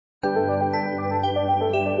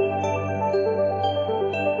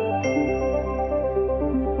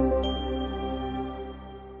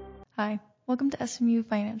Welcome to SMU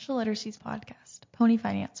Financial Literacy's podcast, Pony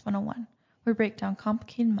Finance 101, where we break down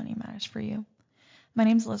complicated money matters for you. My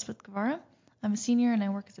name is Elizabeth Guevara. I'm a senior and I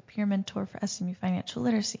work as a peer mentor for SMU Financial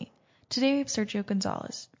Literacy. Today we have Sergio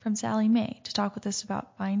Gonzales from Sallie Mae to talk with us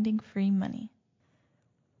about finding free money.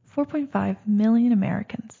 4.5 million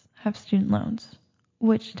Americans have student loans,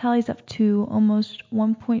 which tallies up to almost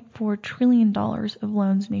 $1.4 trillion of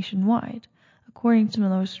loans nationwide, according to the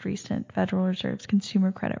most recent Federal Reserve's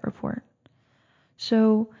Consumer Credit Report.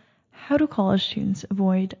 So, how do college students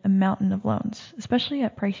avoid a mountain of loans, especially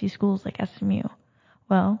at pricey schools like SMU?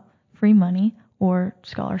 Well, free money or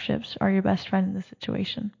scholarships are your best friend in this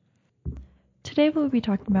situation. Today we'll be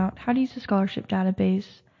talking about how to use a scholarship database,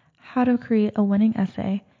 how to create a winning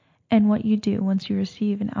essay, and what you do once you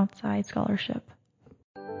receive an outside scholarship.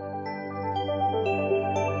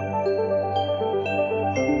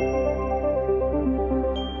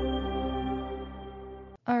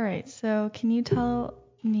 All right, so can you tell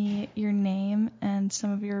me your name and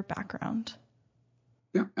some of your background?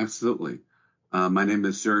 Yeah, absolutely. My name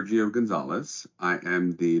is Sergio Gonzales. I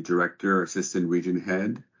am the Director, Assistant Region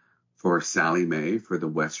Head for Sallie Mae for the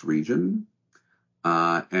West Region.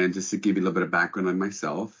 And just to give you a little bit of background on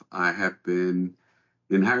myself, I have been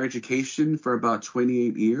in higher education for about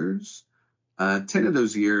 28 years. 10 of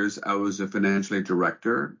those years, I was a financial aid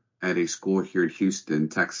director at a school here in Houston,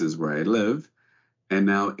 Texas, where I live. And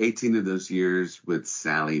now 18 of those years with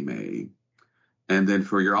Sallie Mae. And then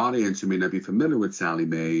for your audience who may not be familiar with Sallie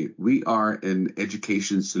Mae, we are an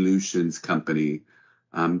education solutions company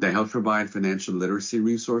that helps provide financial literacy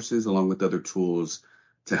resources along with other tools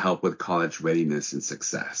to help with college readiness and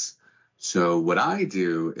success. So what I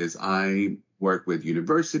do is I work with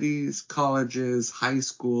universities, colleges, high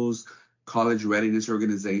schools, college readiness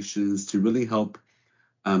organizations to really help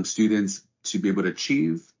students to be able to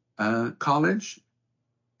achieve college,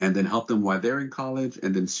 and then help them while they're in college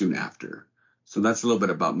and then soon after. So that's a little bit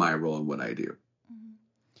about my role and what I do.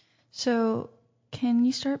 So can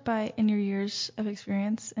you start by, in your years of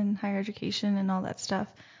experience in higher education and all that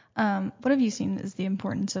stuff, what have you seen as the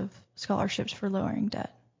importance of scholarships for lowering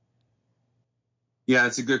debt? Yeah,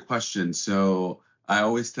 it's a good question. So I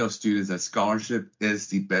always tell students that scholarship is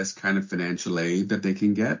the best kind of financial aid that they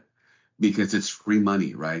can get because it's free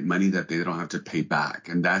money, right? Money that they don't have to pay back.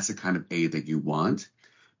 And that's the kind of aid that you want.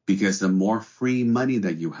 Because the more free money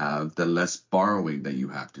that you have, the less borrowing that you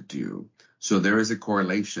have to do. So there is a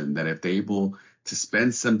correlation that if they're able to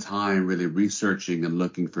spend some time really researching and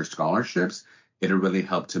looking for scholarships, it'll really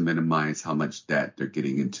help to minimize how much debt they're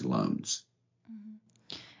getting into loans.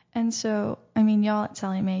 And so, I mean, y'all at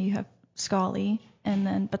Sallie Mae, you have Scholly,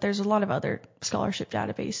 but there's a lot of other scholarship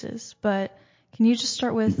databases. But can you just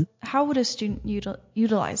start with how would a student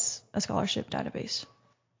utilize a scholarship database?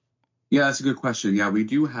 Yeah, that's a good question. Yeah, we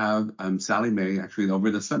do have Sallie Mae. Actually,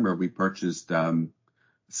 over the summer, we purchased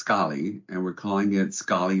Scholly, and we're calling it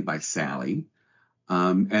Scholly by Sallie.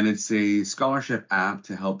 And it's a scholarship app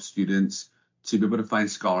to help students to be able to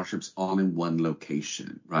find scholarships all in one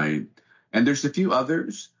location, right? And there's a few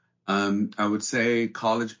others. I would say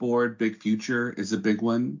College Board, Big Future is a big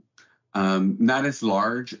one. Not as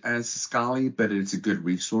large as Scholly, but it's a good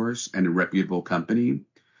resource and a reputable company.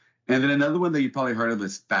 And then another one that you probably heard of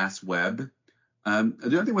is FastWeb. The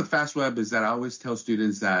other thing with FastWeb is that I always tell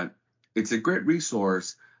students that it's a great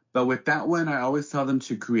resource, but with that one, I always tell them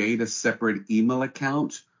to create a separate email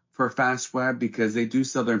account for FastWeb because they do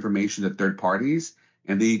sell their information to third parties,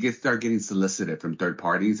 and then you start getting solicited from third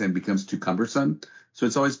parties and it becomes too cumbersome. So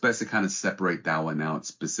it's always best to kind of separate that one out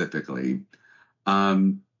specifically.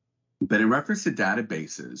 But in reference to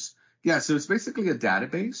databases, yeah, so it's basically a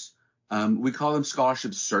database. We call them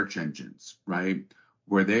scholarship search engines, right?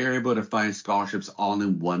 Where they're able to find scholarships all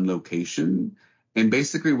in one location. And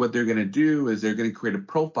basically what they're going to do is they're going to create a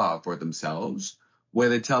profile for themselves where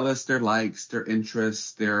they tell us their likes, their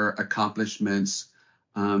interests, their accomplishments.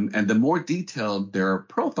 And the more detailed their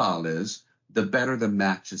profile is, the better the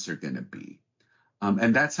matches are going to be.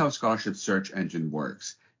 And that's how a scholarship search engine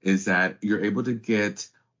works, is that you're able to get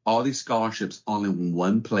all these scholarships all in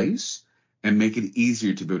one place and make it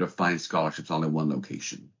easier to be able to find scholarships all in one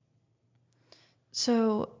location.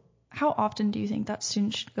 So how often do you think that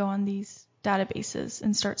students should go on these databases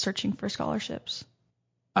and start searching for scholarships?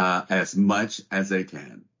 As much as they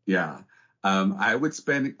can, yeah. I would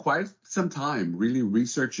spend quite some time really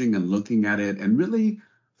researching and looking at it and really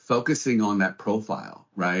focusing on that profile,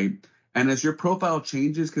 right? And as your profile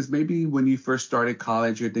changes, because maybe when you first started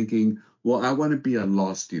college, you're thinking, well, I want to be a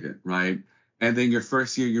law student, right? And then your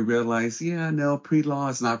first year, you realize, yeah, no, pre-law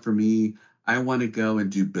is not for me. I want to go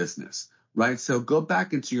and do business, right? So go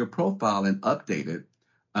back into your profile and update it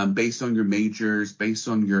based on your majors, based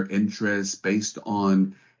on your interests, based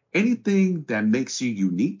on anything that makes you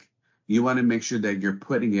unique. You want to make sure that you're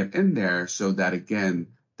putting it in there so that, again,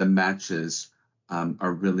 the matches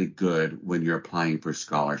are really good when you're applying for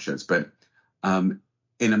scholarships. But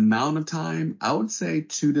in amount of time, I would say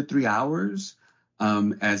 2 to 3 hours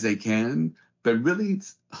as they can, but really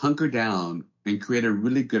hunker down and create a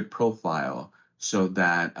really good profile so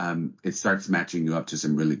that it starts matching you up to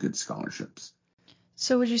some really good scholarships.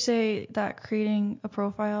 So would you say that creating a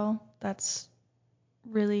profile that's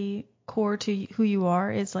really core to who you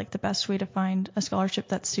are is like the best way to find a scholarship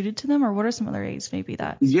that's suited to them? Or what are some other ways maybe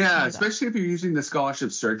that? Yeah, especially if you're using the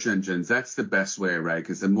scholarship search engines, that's the best way, right?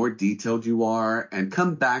 Because the more detailed you are, and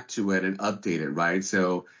come back to it and update it, right?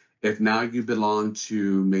 So if now you belong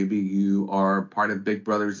to, maybe you are part of Big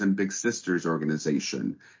Brothers and Big Sisters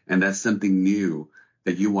organization, and that's something new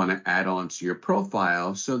that you want to add on to your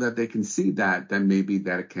profile so that they can see that, then maybe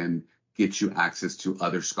that can get you access to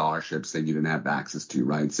other scholarships that you didn't have access to,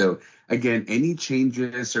 right? So again, any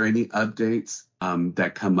changes or any updates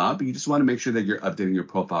that come up, you just want to make sure that you're updating your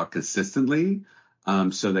profile consistently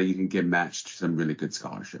so that you can get matched to some really good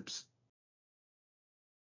scholarships.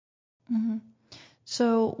 Mm-hmm.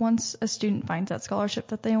 So once a student finds that scholarship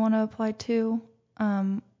that they want to apply to,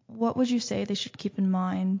 what would you say they should keep in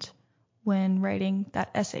mind when writing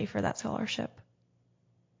that essay for that scholarship?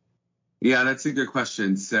 Yeah, that's a good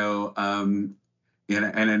question. So, and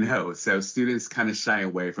I know, so students kind of shy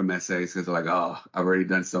away from essays because they're like, oh, I've already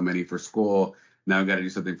done so many for school. Now I've got to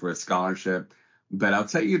do something for a scholarship. But I'll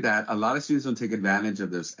tell you that a lot of students don't take advantage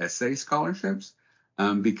of those essay scholarships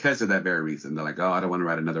because of that very reason. They're like, oh, I don't want to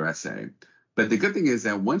write another essay. But the good thing is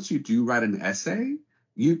that once you do write an essay,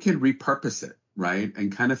 you can repurpose it, right?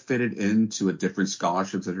 And kind of fit it into a different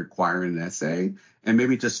scholarships that require an essay and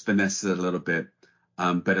maybe just finesse it a little bit.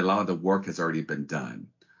 But a lot of the work has already been done.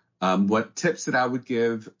 What tips that I would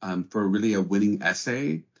give for really a winning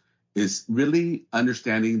essay is really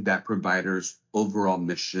understanding that provider's overall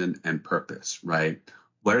mission and purpose, right?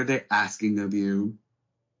 What are they asking of you?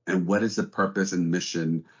 And what is the purpose and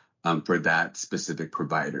mission for that specific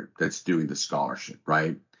provider that's doing the scholarship,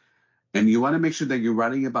 right? And you want to make sure that you're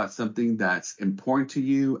writing about something that's important to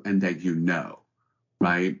you and that you know,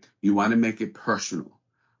 right? You want to make it personal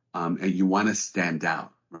and you want to stand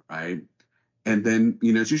out, right? And then,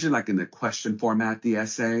 it's usually like in the question format, the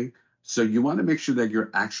essay. So you want to make sure that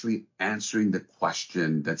you're actually answering the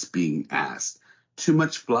question that's being asked. Too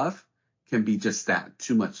much fluff can be just that,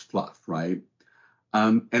 too much fluff, right?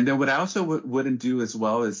 And then what I also wouldn't do as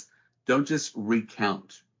well is don't just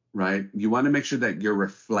recount, right? You want to make sure that you're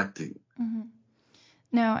reflecting. Mm-hmm.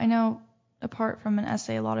 Now, I know apart from an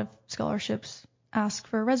essay, a lot of scholarships ask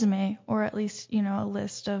for a resume or at least, a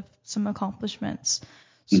list of some accomplishments.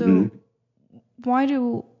 So why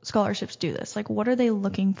do scholarships do this? Like, what are they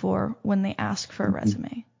looking for when they ask for a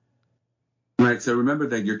resume? Right. So remember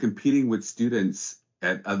that you're competing with students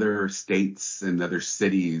at other states and other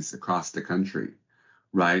cities across the country,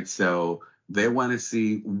 right? So they want to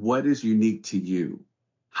see what is unique to you.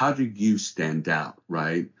 How do you stand out,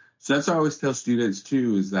 right? So that's what I always tell students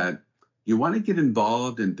too, is that you want to get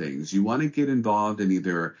involved in things. You want to get involved in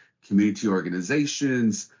either community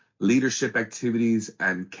organizations, leadership activities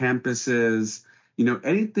and campuses,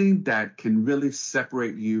 anything that can really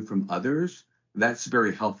separate you from others. That's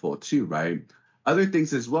very helpful too, right? Other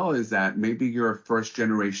things as well is that maybe you're a first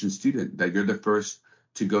generation student, that you're the first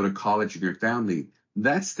to go to college in your family.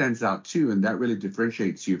 That stands out too, and that really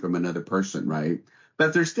differentiates you from another person, right?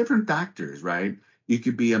 But there's different factors, right? You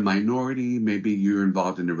could be a minority, maybe you're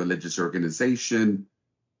involved in a religious organization,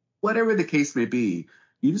 whatever the case may be.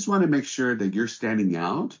 You just want to make sure that you're standing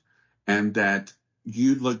out and that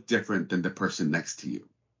you look different than the person next to you,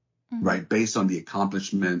 right? Based on the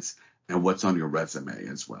accomplishments and what's on your resume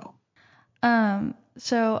as well.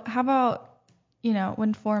 So how about,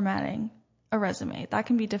 when formatting a resume? That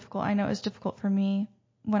can be difficult. I know it was difficult for me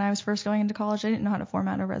when I was first going into college. I didn't know how to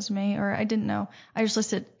format a resume, or I didn't know. I just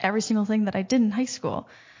listed every single thing that I did in high school.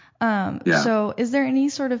 So is there any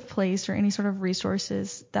sort of place or any sort of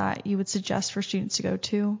resources that you would suggest for students to go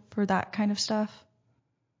to for that kind of stuff?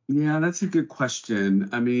 Yeah, that's a good question.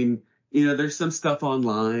 I mean, there's some stuff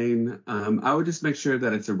online. I would just make sure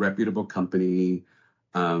that it's a reputable company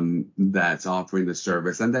that's offering the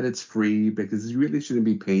service and that it's free, because you really shouldn't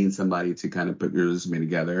be paying somebody to kind of put your resume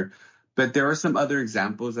together. But there are some other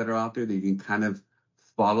examples that are out there that you can kind of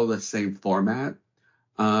follow the same format.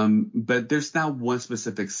 But there's not one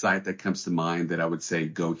specific site that comes to mind that I would say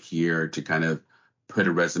go here to kind of put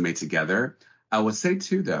a resume together. I would say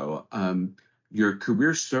too, though, your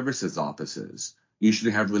career services offices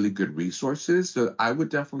usually have really good resources. So I would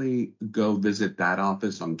definitely go visit that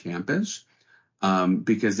office on campus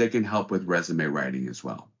because they can help with resume writing as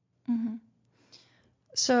well. Mm-hmm.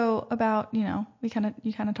 So about, you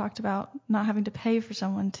kind of talked about not having to pay for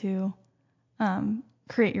someone to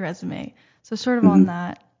create your resume. So sort of on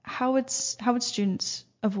that, how would students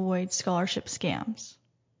avoid scholarship scams?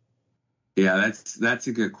 Yeah, that's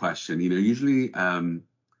a good question. Usually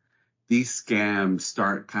these scams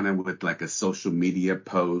start kind of with like a social media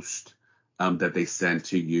post that they send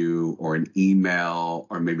to you, or an email,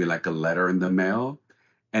 or maybe like a letter in the mail.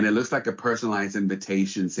 And it looks like a personalized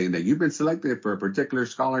invitation saying that you've been selected for a particular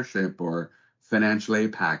scholarship or financial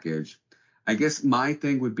aid package. I guess my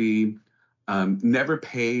thing would be never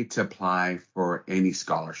pay to apply for any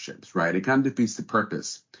scholarships, right? It kind of defeats the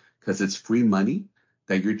purpose because it's free money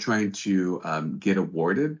that you're trying to get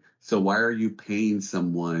awarded. So why are you paying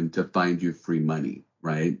someone to find you free money,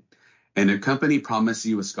 right? And a company promises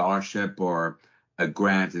you a scholarship or a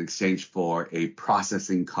grant in exchange for a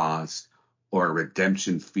processing cost or a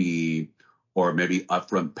redemption fee or maybe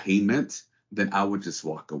upfront payment, then I would just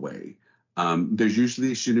walk away. There's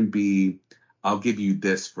usually shouldn't be, I'll give you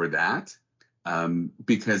this for that.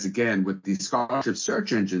 Because again, with these scholarship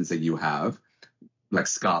search engines that you have, like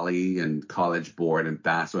Scholly and College Board and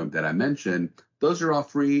FastWeb that I mentioned, those are all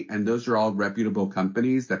free and those are all reputable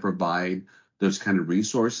companies that provide those kind of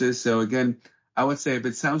resources. So again, I would say if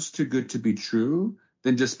it sounds too good to be true,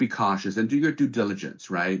 then just be cautious and do your due diligence,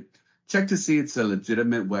 right? Check to see it's a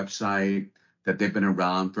legitimate website, that they've been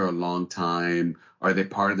around for a long time. Are they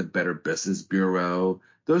part of the Better Business Bureau?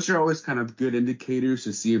 Those are always kind of good indicators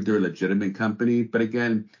to see if they're a legitimate company. But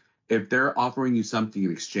again, if they're offering you something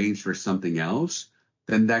in exchange for something else,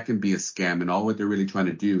 then that can be a scam. And all what they're really trying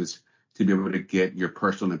to do is to be able to get your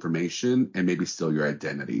personal information and maybe steal your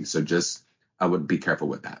identity. So I would be careful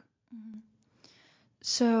with that.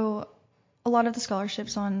 So a lot of the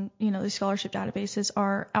scholarships on, these scholarship databases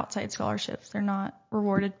are outside scholarships. They're not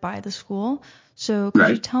rewarded by the school. So could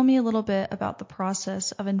you tell me a little bit about the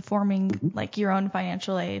process of informing like your own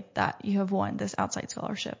financial aid that you have won this outside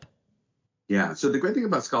scholarship? Yeah. So the great thing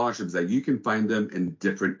about scholarships is that you can find them in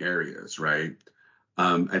different areas, right?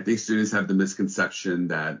 I think students have the misconception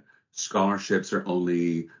that scholarships are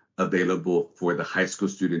only available for the high school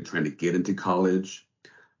student trying to get into college.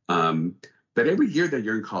 But every year that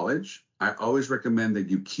you're in college, I always recommend that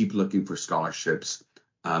you keep looking for scholarships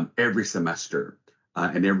every semester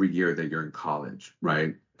and every year that you're in college,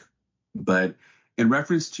 right? But in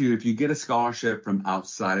reference to if you get a scholarship from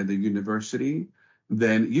outside of the university,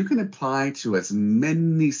 then you can apply to as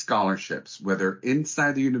many scholarships, whether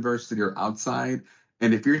inside the university or outside.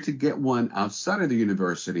 And if you're to get one outside of the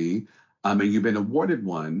university and you've been awarded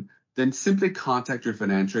one, then simply contact your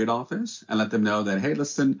financial aid office and let them know that, hey,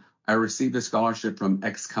 listen, I received a scholarship from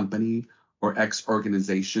X company or X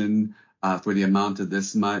organization for the amount of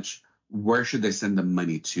this much. Where should they send the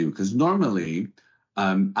money to? Because normally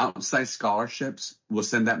outside scholarships will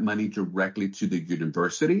send that money directly to the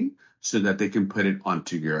university so that they can put it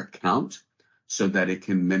onto your account so that it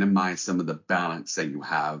can minimize some of the balance that you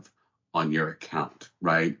have on your account,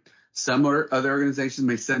 right? Some other organizations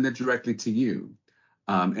may send it directly to you.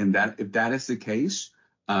 And that if that is the case,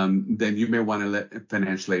 then you may want to let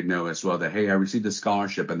financial aid know as well that, hey, I received a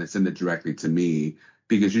scholarship and they send it directly to me,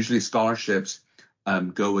 because usually scholarships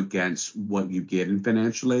go against what you get in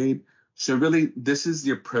financial aid. So really, this is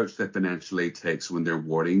the approach that financial aid takes when they're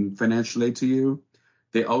awarding financial aid to you.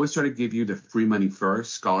 They always try to give you the free money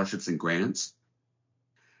first, scholarships and grants,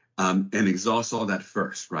 and exhaust all that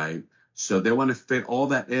first, right? So they want to fit all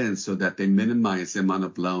that in so that they minimize the amount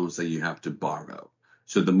of loans that you have to borrow.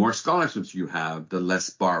 So the more scholarships you have, the less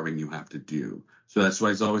borrowing you have to do. So that's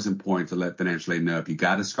why it's always important to let financial aid know if you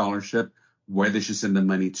got a scholarship, where they should send the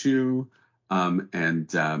money to,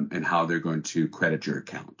 and how they're going to credit your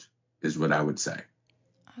account is what I would say.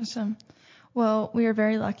 Awesome. Well, we are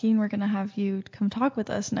very lucky and we're going to have you come talk with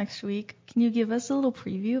us next week. Can you give us a little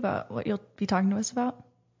preview about what you'll be talking to us about?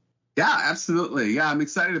 Yeah, absolutely. Yeah, I'm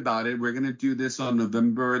excited about it. We're going to do this on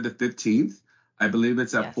November the 15th. I believe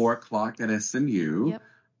it's at 4 o'clock at SMU.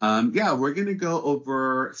 Yep. We're going to go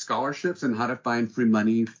over scholarships and how to find free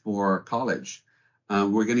money for college.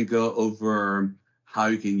 We're going to go over how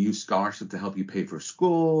you can use scholarship to help you pay for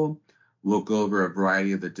school. We'll go over a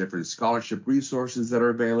variety of the different scholarship resources that are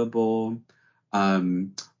available.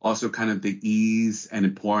 Also kind of the ease and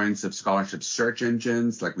importance of scholarship search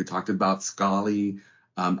engines, like we talked about Scholly.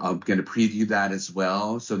 I'm going to preview that as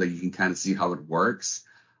well so that you can kind of see how it works.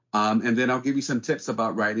 And then I'll give you some tips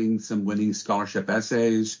about writing some winning scholarship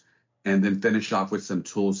essays, and then finish off with some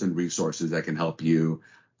tools and resources that can help you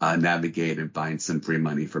navigate and find some free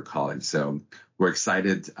money for college. So we're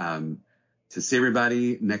excited to see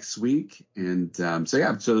everybody next week. And so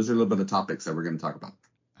those are a little bit of topics that we're going to talk about.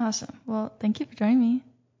 Awesome. Well, thank you for joining me.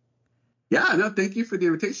 Yeah, no, thank you for the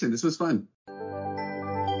invitation. This was fun.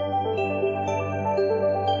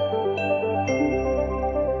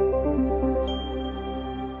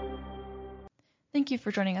 Thank you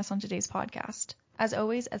for joining us on today's podcast. As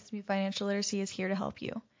always, SMU Financial Literacy is here to help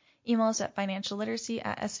you. Email us at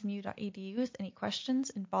financialliteracy@smu.edu with any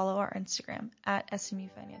questions and follow our Instagram at SMU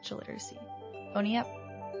Financial Literacy. Pony up.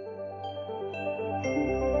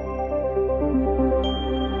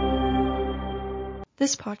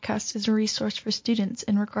 This podcast is a resource for students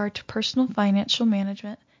in regard to personal financial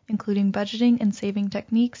management, including budgeting and saving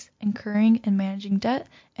techniques, incurring and managing debt,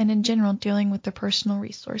 and in general dealing with their personal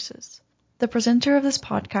resources. The presenter of this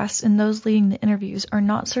podcast and those leading the interviews are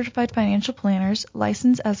not certified financial planners,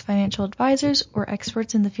 licensed as financial advisors, or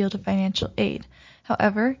experts in the field of financial aid.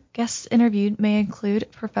 However, guests interviewed may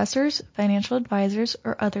include professors, financial advisors,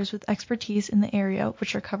 or others with expertise in the area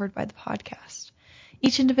which are covered by the podcast.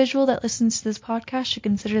 Each individual that listens to this podcast should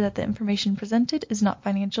consider that the information presented is not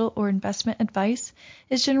financial or investment advice,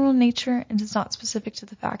 is general in nature, and is not specific to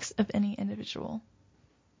the facts of any individual.